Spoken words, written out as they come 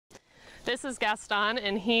This is Gaston,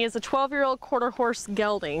 and he is a 12-year-old quarter horse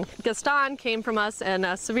gelding. Gaston came from us in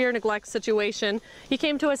a severe neglect situation. He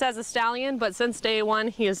came to us as a stallion, but since day one,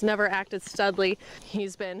 he has never acted studly.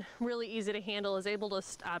 He's been really easy to handle, is able to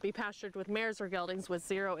be pastured with mares or geldings with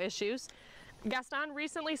zero issues. Gaston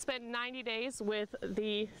recently spent 90 days with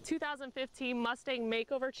the 2015 Mustang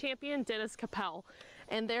Makeover Champion, Dennis Cappel.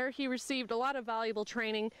 And there he received a lot of valuable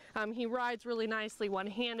training. He rides really nicely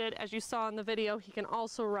one-handed. As you saw in the video, he can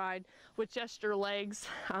also ride with gesture legs.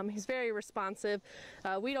 He's very responsive.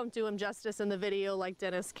 We don't do him justice in the video like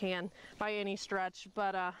Dennis can by any stretch,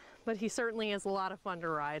 but he certainly is a lot of fun to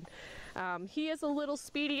ride. He is a little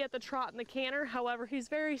speedy at the trot and the canter, however he's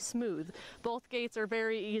very smooth. Both gaits are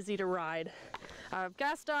very easy to ride.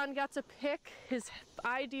 Gaston got to pick his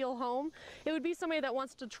ideal home. It would be somebody that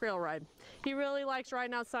wants to trail ride. He really likes riding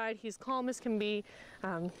outside. He's calm as can be.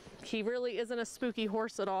 He really isn't a spooky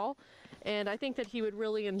horse at all, and I think that he would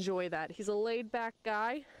really enjoy that. He's a laid-back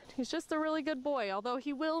guy. He's just a really good boy, although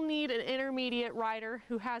he will need an intermediate rider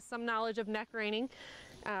who has some knowledge of neck reining,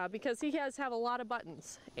 because he has a lot of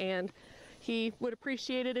buttons, and he would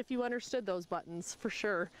appreciate it if you understood those buttons for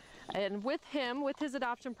sure. And with him, with his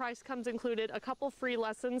adoption price comes included a couple free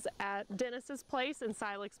lessons at Dennis's place in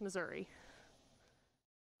Silex, Missouri.